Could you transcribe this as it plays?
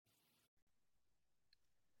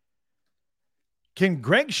Can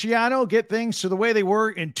Greg Schiano get things to the way they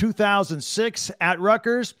were in 2006 at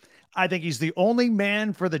Rutgers? I think he's the only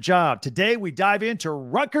man for the job. Today, we dive into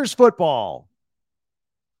Rutgers football.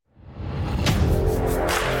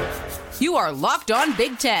 You are Locked On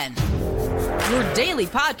Big Ten, your daily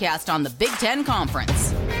podcast on the Big Ten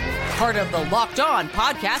Conference. Part of the Locked On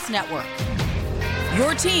Podcast Network,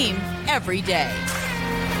 your team every day.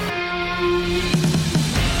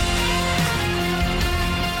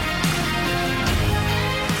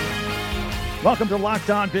 Welcome to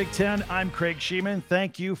Locked On Big Ten. I'm Craig Schiano.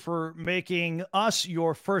 Thank you for making us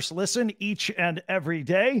your first listen each and every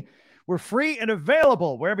day. We're free and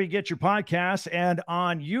available wherever you get your podcasts and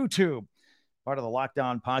on YouTube. Part of the Locked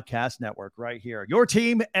On Podcast Network right here. Your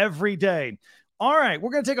team every day. All right,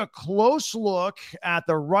 we're going to take a close look at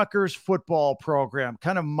the Rutgers football program,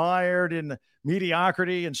 kind of mired in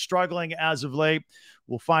mediocrity and struggling as of late.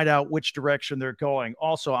 We'll find out which direction they're going.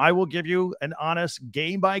 Also, I will give you an honest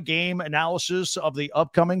game-by-game analysis of the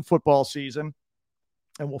upcoming football season,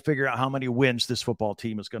 and we'll figure out how many wins this football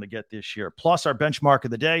team is going to get this year. Plus, our benchmark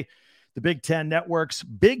of the day, the Big Ten Network's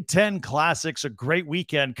Big Ten Classics, a great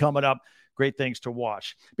weekend coming up. Great things to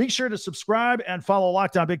watch. Be sure to subscribe and follow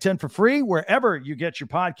Locked On Big Ten for free wherever you get your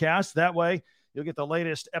podcasts. That way, you'll get the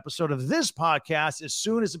latest episode of this podcast as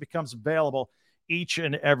soon as it becomes available each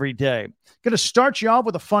and every day. Going to start you off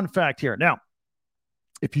with a fun fact here. Now,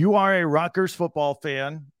 if you are a Rutgers football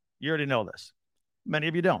fan, you already know this. Many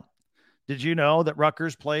of you don't. Did you know that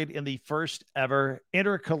Rutgers played in the first ever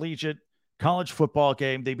intercollegiate college football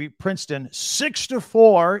game? They beat Princeton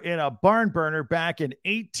 6-4 in a barn burner back in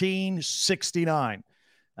 1869.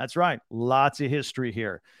 That's right. Lots of history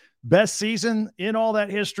here. Best season in all that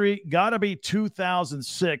history got to be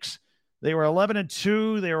 2006. They were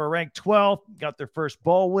 11-2. They were ranked 12th, got their first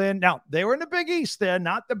bowl win. Now, they were in the Big East then,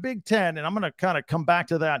 not the Big Ten, and I'm going to kind of come back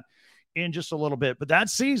to that in just a little bit. But that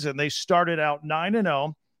season, they started out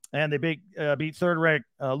 9-0, and they beat third-ranked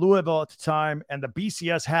Louisville at the time, and the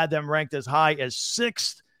BCS had them ranked as high as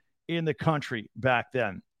 6th in the country back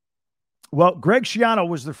then. Well, Greg Schiano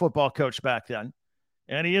was their football coach back then,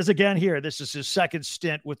 and he is again here. This is his second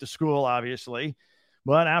stint with the school, obviously.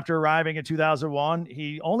 But after arriving in 2001,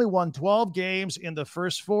 he only won 12 games in the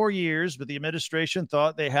first 4 years, but the administration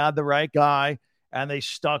thought they had the right guy, and they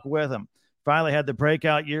stuck with him. Finally had the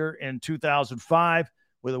breakout year in 2005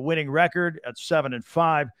 with a winning record at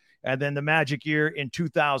 7-5, and then the magic year in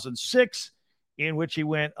 2006 in which he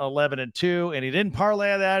went 11-2, and he didn't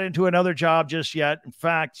parlay that into another job just yet. In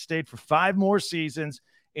fact, stayed for 5 more seasons,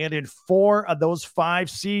 and in 4 of those 5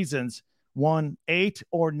 seasons, won 8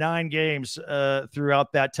 or 9 games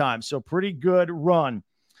throughout that time. So pretty good run.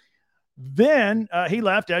 Then he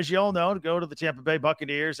left, as you all know, to go to the Tampa Bay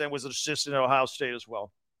Buccaneers and was an assistant at Ohio State as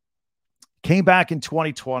well. Came back in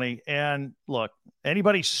 2020. And look,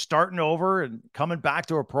 anybody starting over and coming back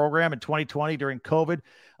to a program in 2020 during COVID,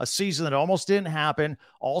 a season that almost didn't happen,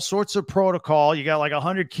 all sorts of protocol. You got like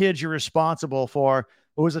 100 kids you're responsible for.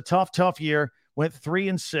 It was a tough year. Went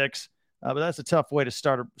 3-6. But that's a tough way to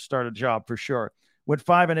start a job for sure. Went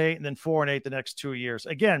 5-8 and then 4-8 the next 2 years.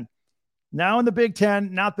 Again, now in the Big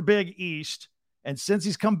Ten, not the Big East. And since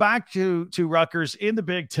he's come back to Rutgers in the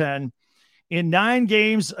Big Ten, in 9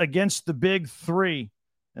 games against the Big Three,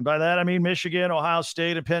 and by that I mean Michigan, Ohio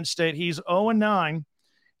State, and Penn State, he's 0-9,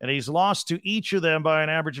 and he's lost to each of them by an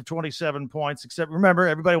average of 27 points. Except remember,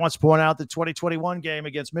 everybody wants to point out the 2021 game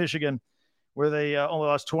against Michigan, where they only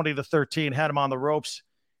lost 20-13, had him on the ropes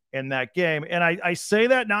in that game. And I say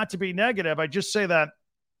that not to be negative. I just say that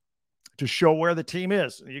to show where the team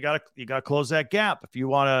is. You got to close that gap if you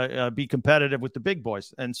want to be competitive with the big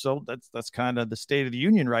boys. And so that's kind of the state of the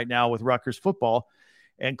union right now with Rutgers football,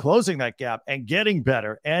 and closing that gap and getting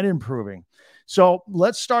better and improving. So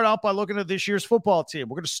let's start off by looking at this year's football team.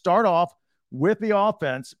 We're going to start off with the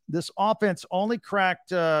offense. This offense only cracked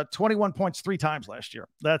 21 points 3 times last year.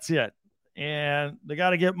 That's it. And they got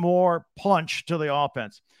to get more punch to the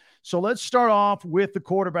offense. So let's start off with the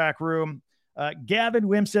quarterback room. Gavin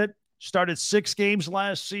Wimsatt started 6 games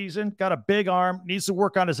last season, got a big arm, needs to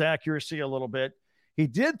work on his accuracy a little bit. He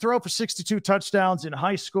did throw for 62 touchdowns in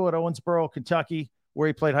high school at Owensboro, Kentucky, where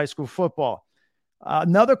he played high school football.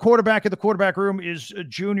 Another quarterback in the quarterback room is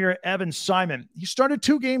junior Evan Simon. He started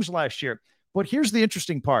 2 games last year, but here's the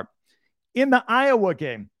interesting part. In the Iowa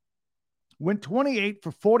game, went 28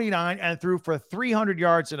 for 49 and threw for 300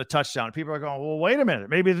 yards and a touchdown. People are going, well, wait a minute.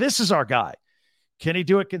 Maybe this is our guy. Can he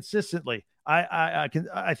do it consistently? I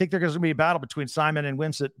think there's going to be a battle between Simon and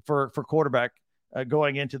Wimsatt for quarterback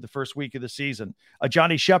going into the first week of the season.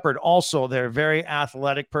 Johnny Shepard, also their very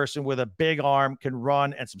athletic person with a big arm, can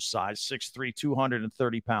run and some size, 6'3",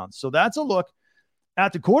 230 pounds. So that's a look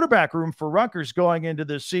At the quarterback room for Rutgers going into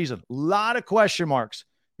this season, a lot of question marks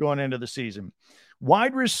going into the season.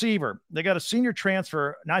 Wide receiver, they got a senior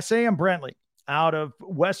transfer, Nisam Brentley, out of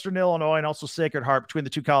Western Illinois and also Sacred Heart. Between the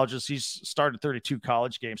two colleges, he's started 32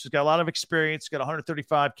 college games. He's got a lot of experience, got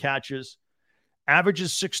 135 catches,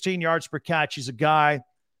 averages 16 yards per catch. He's a guy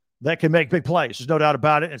that can make big plays. There's no doubt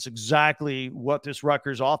about it. It's exactly what this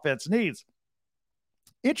Rutgers offense needs.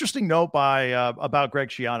 Interesting note about Greg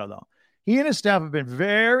Schiano, though. He and his staff have been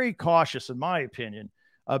very cautious, in my opinion,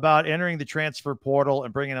 about entering the transfer portal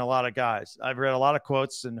and bringing in a lot of guys. I've read a lot of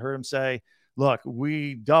quotes and heard him say, look,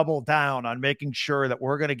 we double down on making sure that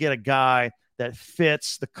we're going to get a guy that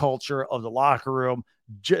fits the culture of the locker room.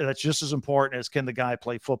 That's just as important as can the guy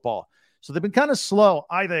play football. So they've been kind of slow,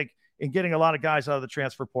 I think, in getting a lot of guys out of the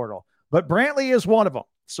transfer portal. But Brantley is one of them.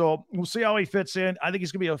 So we'll see how he fits in. I think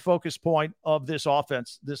he's going to be a focus point of this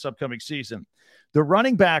offense this upcoming season. The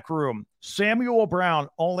running back room, Samuel Brown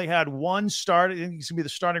only had one start. I think he's going to be the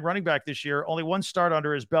starting running back this year. Only one start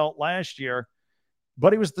under his belt last year.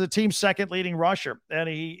 But he was the team's second leading rusher. And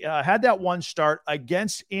he had that one start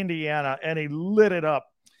against Indiana, and he lit it up.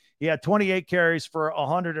 He had 28 carries for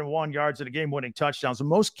 101 yards and a game-winning touchdown. The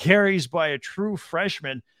most carries by a true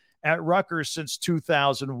freshman at Rutgers since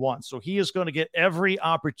 2001. So he is going to get every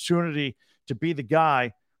opportunity to be the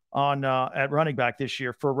guy on at running back this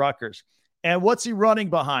year for Rutgers. And what's he running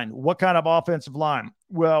behind? What kind of offensive line?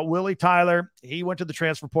 Well, Willie Tyler, he went to the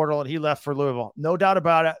transfer portal and he left for Louisville. No doubt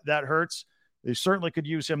about it. That hurts. They certainly could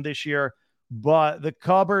use him this year, but the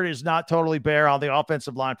cupboard is not totally bare on the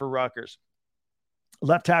offensive line for Rutgers.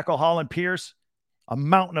 Left tackle Holland Pierce, a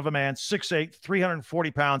mountain of a man, 6'8",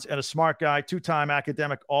 340 pounds, and a smart guy, two-time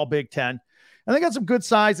academic, all Big Ten. And they got some good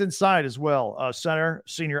size inside as well. Center,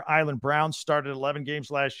 senior Island Brown, started 11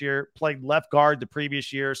 games last year, played left guard the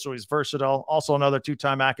previous year, so he's versatile. Also another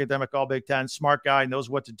two-time academic, all Big Ten, smart guy,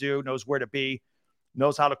 knows what to do, knows where to be,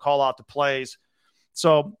 knows how to call out the plays.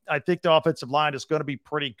 So I think the offensive line is going to be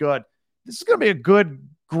pretty good. This is going to be a good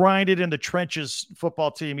grinded in the trenches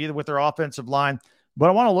football team, either with their offensive line. But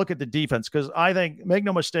I want to look at the defense because I think, make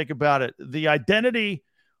no mistake about it, the identity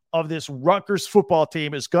of this Rutgers football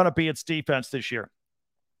team is going to be its defense this year.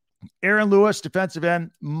 Aaron Lewis, defensive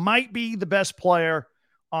end, might be the best player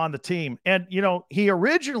on the team. And, you know, he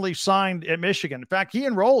originally signed at Michigan. In fact, he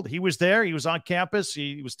enrolled. He was there. He was on campus.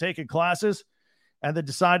 He was taking classes and then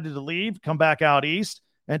decided to leave, come back out east,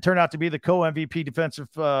 and turned out to be the co-MVP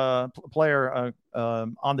defensive player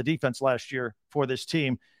on the defense last year for this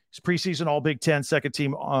team. He's preseason All-Big Ten, second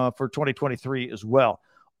team for 2023 as well.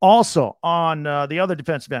 Also, on the other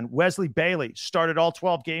defensive end, Wesley Bailey started all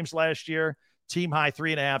 12 games last year, team high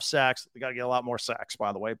 3.5 sacks. They got to get a lot more sacks,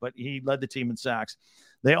 by the way, but he led the team in sacks.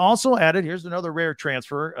 They also added, here's another rare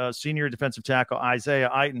transfer, senior defensive tackle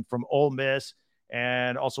Isaiah Eiten from Ole Miss,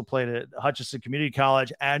 and also played at Hutchinson Community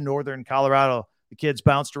College and Northern Colorado. The kid's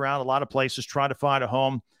bounced around a lot of places trying to find a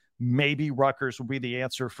home. Maybe Rutgers will be the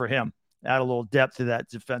answer for him. Add a little depth to that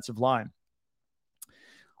defensive line.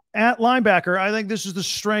 At linebacker, I think this is the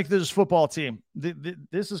strength of this football team.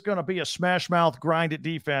 This is going to be a smash-mouth, grinded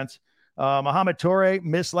defense. Mohamed Toure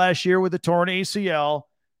missed last year with a torn ACL.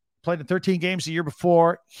 Played in 13 games the year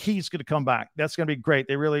before. He's going to come back. That's going to be great.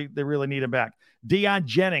 They really need him back. Deion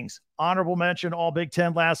Jennings, honorable mention, All Big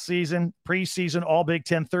Ten last season, preseason All Big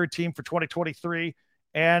Ten third team for 2023,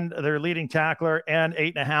 and their leading tackler and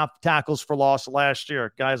 8.5 tackles for loss last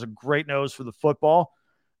year. Guy has a great nose for the football.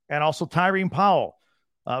 And also Tyreen Powell,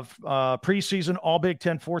 preseason All Big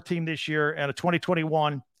Ten 14 this year and a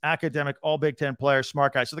 2021 academic All Big Ten player,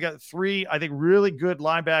 smart guy. So they got three, I think, really good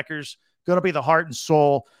linebackers, going to be the heart and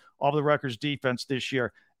soul of the Rutgers defense this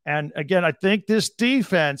year. And again, I think this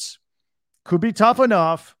defense could be tough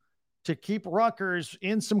enough to keep Rutgers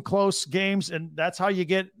in some close games, and that's how you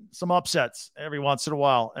get some upsets every once in a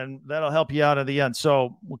while, and that'll help you out at the end.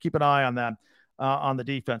 So we'll keep an eye on that on the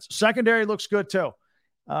defense. Secondary looks good too.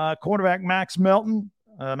 Cornerback Max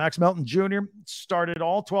Melton Jr. started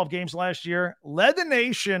all 12 games last year, led the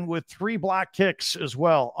nation with 3 block kicks as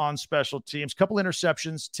well on special teams, couple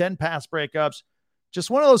interceptions, 10 pass breakups. Just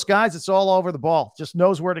one of those guys that's all over the ball, just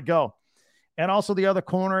knows where to go. And also the other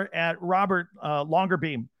corner at Robert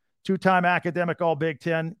Longerbeam, 2-time academic All Big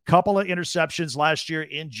Ten, couple of interceptions last year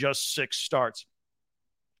in just 6 starts.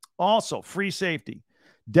 Also, free safety,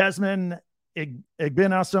 Desmond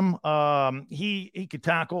Igbenasum. He could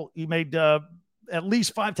tackle. He made at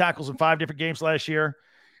least 5 tackles in 5 different games last year.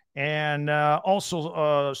 And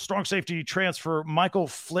also strong safety transfer, Michael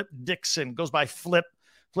Flip Dixon, goes by Flip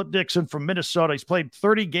Dixon from Minnesota. He's played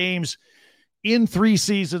 30 games in 3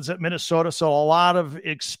 seasons at Minnesota, so a lot of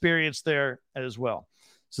experience there as well.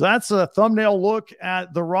 So that's a thumbnail look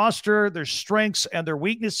at the roster, their strengths and their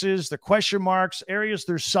weaknesses, the question marks, areas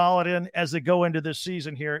they're solid in as they go into this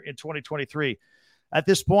season here in 2023. At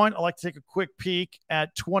this point, I'd like to take a quick peek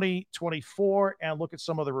at 2024 and look at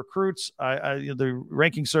some of the recruits. The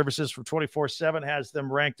ranking services from 24/7 has them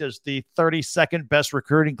ranked as the 32nd best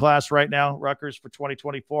recruiting class right now, Rutgers, for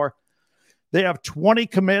 2024. They have 20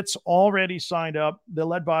 commits already signed up. They're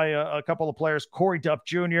led by a couple of players. Corey Duff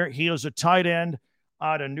Jr., he is a tight end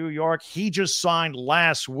out of New York. He just signed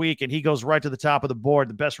last week, and he goes right to the top of the board,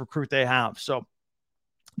 the best recruit they have. So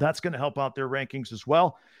that's going to help out their rankings as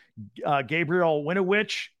well. Gabriel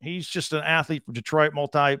Winovich, he's just an athlete from Detroit,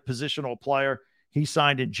 multi-positional player. He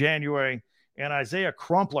signed in January. And Isaiah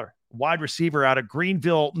Crumpler, wide receiver out of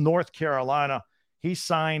Greenville, North Carolina, he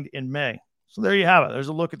signed in May. So there you have it. There's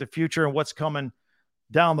a look at the future and what's coming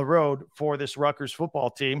down the road for this Rutgers football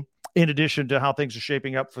team, in addition to how things are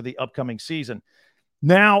shaping up for the upcoming season.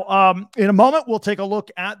 Now, in a moment, we'll take a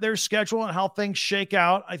look at their schedule and how things shake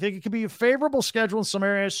out. I think it could be a favorable schedule in some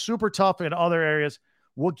areas, super tough in other areas.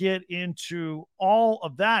 We'll get into all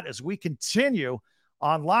of that as we continue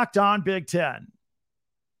on Locked On Big Ten.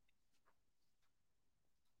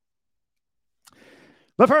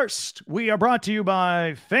 But first, we are brought to you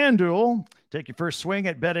by FanDuel. Take your first swing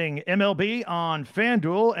at betting MLB on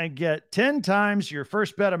FanDuel and get 10 times your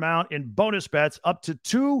first bet amount in bonus bets up to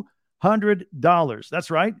 $200.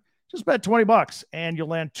 That's right. Just bet $20 and you'll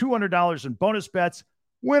land $200 in bonus bets,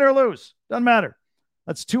 win or lose. Doesn't matter.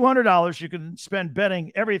 That's $200 you can spend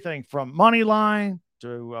betting everything from money line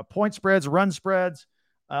to point spreads, run spreads,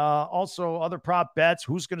 also other prop bets,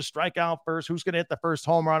 who's going to strike out first, who's going to hit the first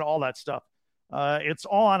home run, all that stuff. It's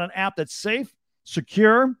all on an app that's safe,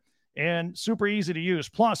 secure, and super easy to use.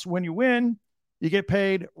 Plus, when you win, you get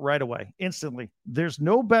paid right away, instantly. There's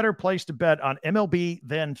no better place to bet on MLB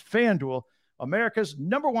than FanDuel, America's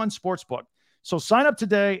 #1 sportsbook. So sign up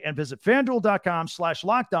today and visit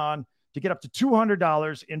FanDuel.com/lockedon to get up to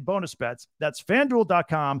 $200 in bonus bets. That's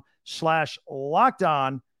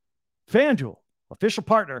FanDuel.com/lockedon. FanDuel, official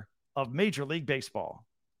partner of Major League Baseball.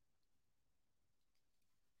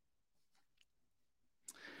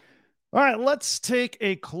 All right, let's take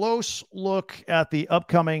a close look at the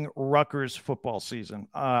upcoming Rutgers football season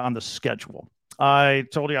on the schedule. I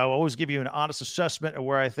told you I'll always give you an honest assessment of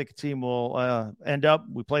where I think a team will end up.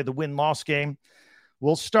 We play the win-loss game.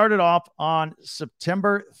 We'll start it off on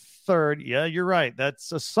September 3rd. Yeah, you're right.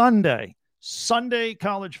 That's a Sunday. Sunday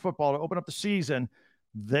college football to open up the season.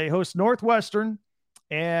 They host Northwestern,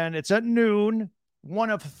 and it's at noon. One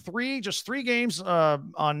of just three games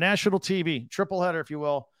on national TV, triple header, if you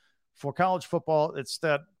will, for college football. It's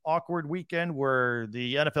that awkward weekend where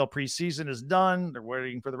the NFL preseason is done. They're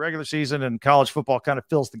waiting for the regular season, and college football kind of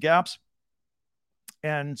fills the gaps.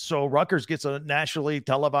 And so Rutgers gets a nationally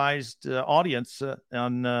televised audience at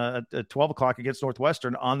 12 o'clock against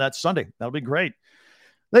Northwestern on that Sunday. That'll be great.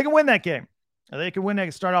 They can win that game. They can win. They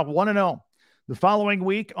can start off 1-0. The following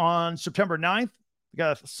week on September 9th, they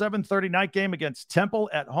got a 7:30 night game against Temple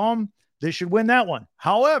at home. They should win that one.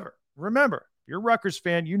 However, remember, if you're a Rutgers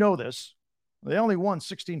fan, you know this. They only won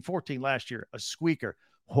 16-14 last year, a squeaker.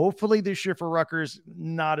 Hopefully this year for Rutgers,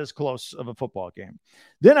 not as close of a football game.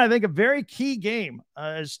 Then I think a very key game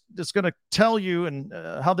is that's going to tell you and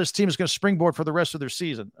how this team is going to springboard for the rest of their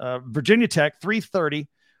season. Virginia Tech, 3:30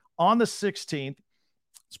 on the 16th.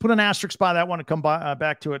 Let's put an asterisk by that one and come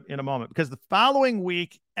back to it in a moment, because the following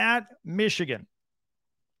week at Michigan,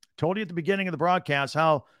 told you at the beginning of the broadcast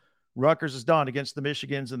how Rutgers has done against the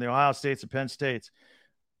Michigans and the Ohio States and Penn States.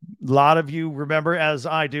 A lot of you remember, as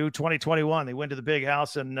I do, 2021. They went to the Big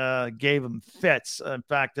House and gave them fits. In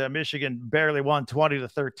fact, Michigan barely won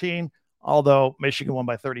 20-13, although Michigan won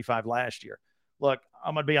by 35 last year. Look,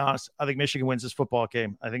 I'm going to be honest. I think Michigan wins this football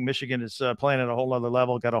game. I think Michigan is playing at a whole other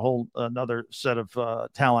level, got a whole another set of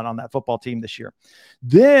talent on that football team this year.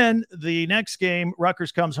 Then the next game,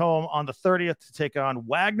 Rutgers comes home on the 30th to take on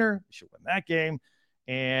Wagner. They should win that game.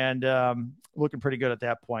 And looking pretty good at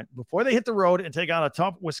that point before they hit the road and take on a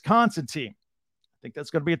tough Wisconsin team. I think that's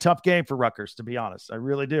going to be a tough game for Rutgers, to be honest. I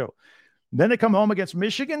really do. Then they come home against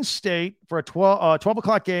Michigan State for a 12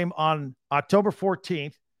 o'clock game on October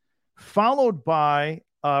 14th, followed by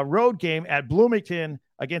a road game at Bloomington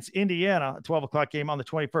against Indiana, a 12 o'clock game on the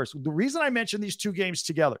 21st. The reason I mention these two games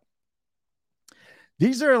together,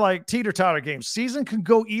 these are like teeter-totter games. Season can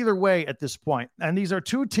go either way at this point. And these are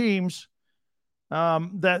two teams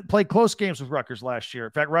that played close games with Rutgers last year.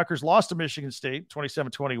 In fact, Rutgers lost to Michigan State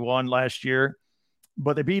 27-21 last year,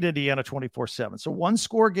 but they beat Indiana 24-7. So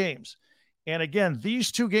one-score games. And again,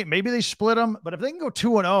 these two games, maybe they split them, but if they can go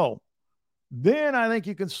 2-0, then I think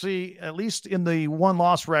you can see, at least in the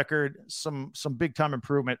one-loss record, some big-time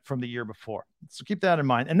improvement from the year before. So keep that in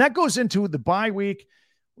mind. And that goes into the bye week,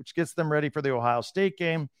 which gets them ready for the Ohio State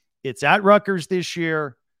game. It's at Rutgers this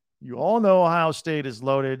year. You all know Ohio State is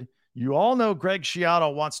loaded. You all know Greg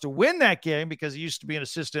Schiano wants to win that game because he used to be an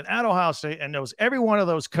assistant at Ohio State and knows every one of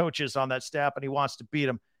those coaches on that staff, and he wants to beat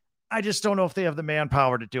them. I just don't know if they have the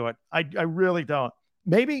manpower to do it. I really don't.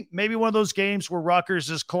 Maybe one of those games where Rutgers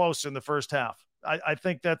is close in the first half. I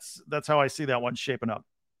think that's how I see that one shaping up.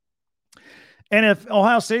 And if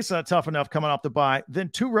Ohio State's not tough enough coming off the bye, then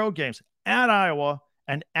 2 road games at Iowa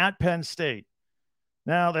and at Penn State.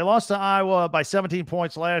 Now, they lost to Iowa by 17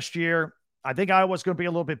 points last year. I think Iowa's going to be a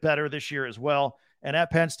little bit better this year as well. And at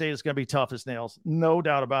Penn State is going to be tough as nails. No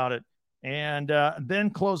doubt about it. And then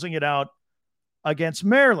closing it out against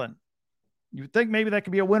Maryland. You think maybe that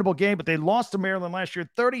could be a winnable game, but they lost to Maryland last year,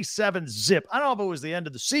 37-0. I don't know if it was the end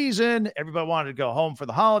of the season. Everybody wanted to go home for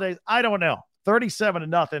the holidays. I don't know.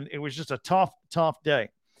 37-0. It was just a tough day.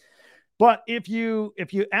 But if you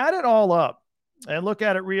add it all up and look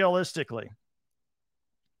at it realistically,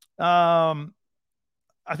 I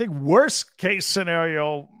think worst case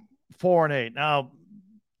scenario, 4-8. Now,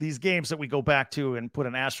 these games that we go back to and put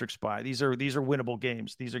an asterisk by, these are winnable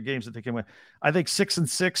games. These are games that they can win. I think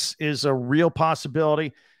 6-6 is a real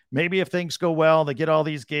possibility. Maybe if things go well, they get all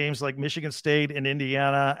these games like Michigan State and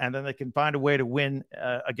Indiana, and then they can find a way to win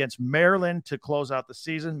against Maryland to close out the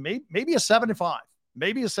season. Maybe a 7-5.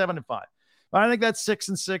 Maybe a 7-5. But I think that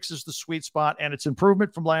 6-6 is the sweet spot, and it's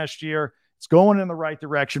improvement from last year. It's going in the right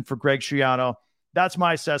direction for Greg Schiano. That's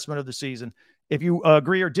my assessment of the season. If you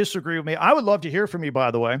agree or disagree with me, I would love to hear from you,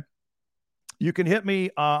 by the way. You can hit me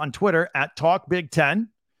on Twitter at TalkBig10.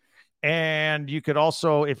 And you could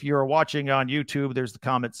also, if you're watching on YouTube, there's the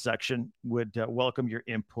comments section. Would welcome your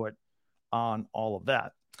input on all of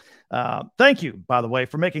that. Thank you, by the way,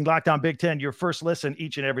 for making Locked On Big Ten your first listen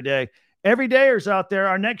each and every day. Everydayers out there,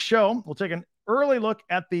 our next show, we'll take an early look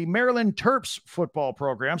at the Maryland Terps football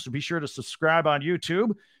program. So be sure to subscribe on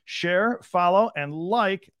YouTube, share, follow, and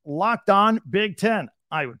like Locked On Big Ten.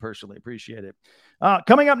 I would personally appreciate it.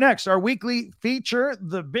 Coming up next, our weekly feature,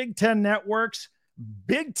 the Big Ten Network's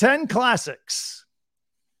Big Ten Classics.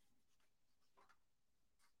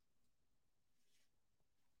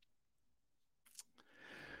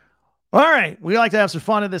 All right. We like to have some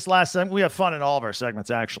fun in this last segment. We have fun in all of our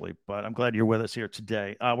segments, actually, but I'm glad you're with us here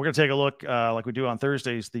today. We're going to take a look, like we do on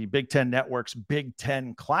Thursdays, the Big Ten Network's Big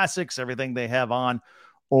Ten Classics, everything they have on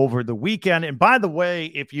over the weekend. And by the way,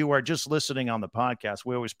 if you are just listening on the podcast,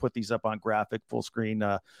 we always put these up on graphic, full screen,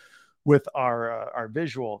 with our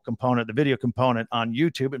visual component, the video component on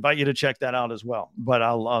YouTube. Invite you to check that out as well. But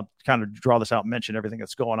I'll kind of draw this out and mention everything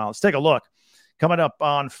that's going on. Let's take a look. Coming up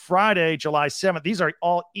on Friday, July 7th. These are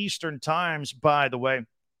all Eastern times, by the way.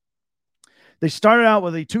 They started out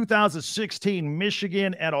with the 2016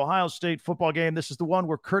 Michigan and Ohio State football game. This is the one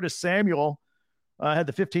where Curtis Samuel had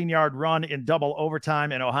the 15-yard run in double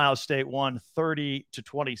overtime, and Ohio State won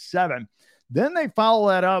 30-27. Then they follow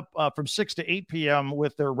that up from 6 to 8 p.m.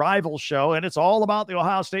 with their rival show, and it's all about the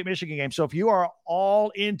Ohio State-Michigan game. So if you are all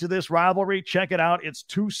into this rivalry, check it out. It's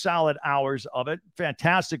 2 solid hours of it.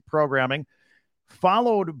 Fantastic programming.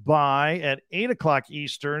 Followed by, at 8 o'clock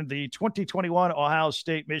Eastern, the 2021 Ohio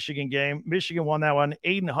State-Michigan game. Michigan won that one.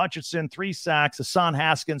 Aiden Hutchinson, 3 sacks. Hassan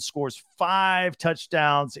Haskins scores 5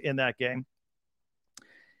 touchdowns in that game.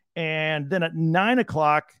 And then at 9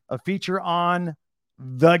 o'clock, a feature on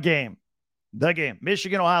the game. The game.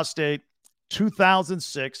 Michigan, Ohio State,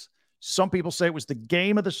 2006. Some people say it was the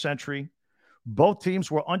game of the century. Both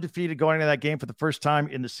teams were undefeated going into that game for the first time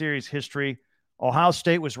in the series history. Ohio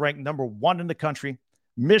State was ranked number 1 in the country.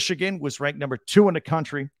 Michigan was ranked number 2 in the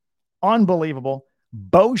country. Unbelievable.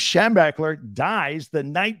 Bo Schembechler dies the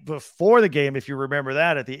night before the game, if you remember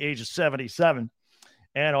that, at the age of 77.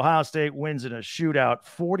 And Ohio State wins in a shootout,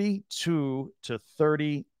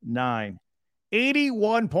 42-39.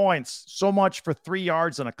 81 points. So much for 3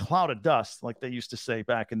 yards and a cloud of dust, like they used to say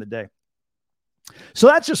back in the day. So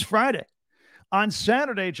that's just Friday. On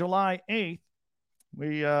Saturday, July 8th,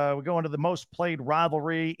 we go into the most played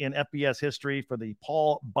rivalry in FBS history for the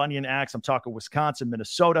Paul Bunyan Axe. I'm talking Wisconsin,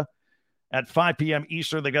 Minnesota. At 5 p.m.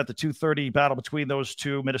 Eastern, they got the 2:30 battle between those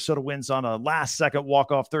two. Minnesota wins on a last-second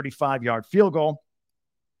walk-off 35-yard field goal.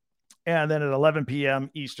 And then at 11 p.m.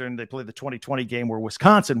 Eastern, they play the 2020 game where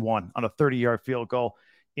Wisconsin won on a 30-yard field goal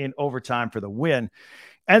in overtime for the win.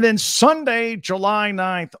 And then Sunday, July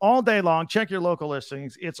 9th, all day long, check your local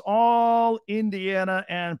listings. It's all Indiana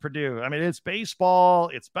and Purdue. I mean, it's baseball,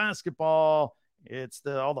 it's basketball, it's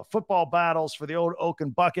all the football battles for the old Oak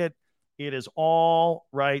and Bucket. It is all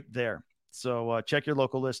right there. So check your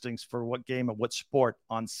local listings for what game and what sport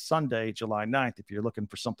on Sunday, July 9th, if you're looking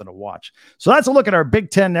for something to watch. So that's a look at our Big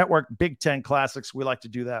Ten Network, Big Ten Classics. We like to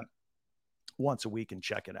do that once a week and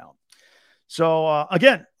check it out. So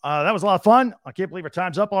again, that was a lot of fun. I can't believe our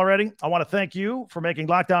time's up already. I want to thank you for making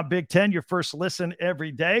Locked On Big Ten your first listen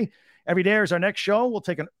every day. Every day is our next show. We'll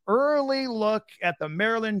take an early look at the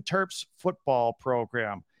Maryland Terps football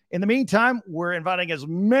program. In the meantime, we're inviting as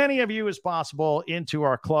many of you as possible into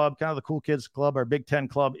our club, kind of the Cool Kids Club, our Big Ten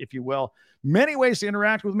Club, if you will. Many ways to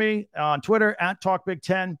interact with me on Twitter at Talk Big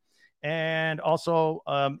Ten. And also,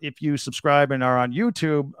 if you subscribe and are on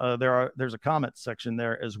YouTube, there's a comment section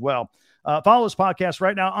there as well. Follow this podcast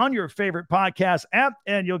right now on your favorite podcast app,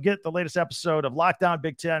 and you'll get the latest episode of Locked On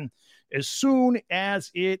Big Ten as soon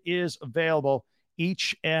as it is available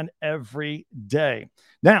each and every day.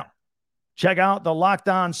 Now, check out the Locked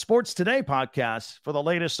On Sports Today podcast for the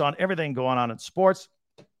latest on everything going on in sports.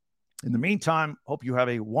 In the meantime, hope you have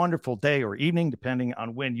a wonderful day or evening, depending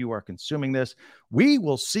on when you are consuming this. We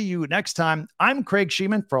will see you next time. I'm Craig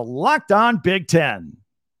Sheeman for Locked On Big Ten.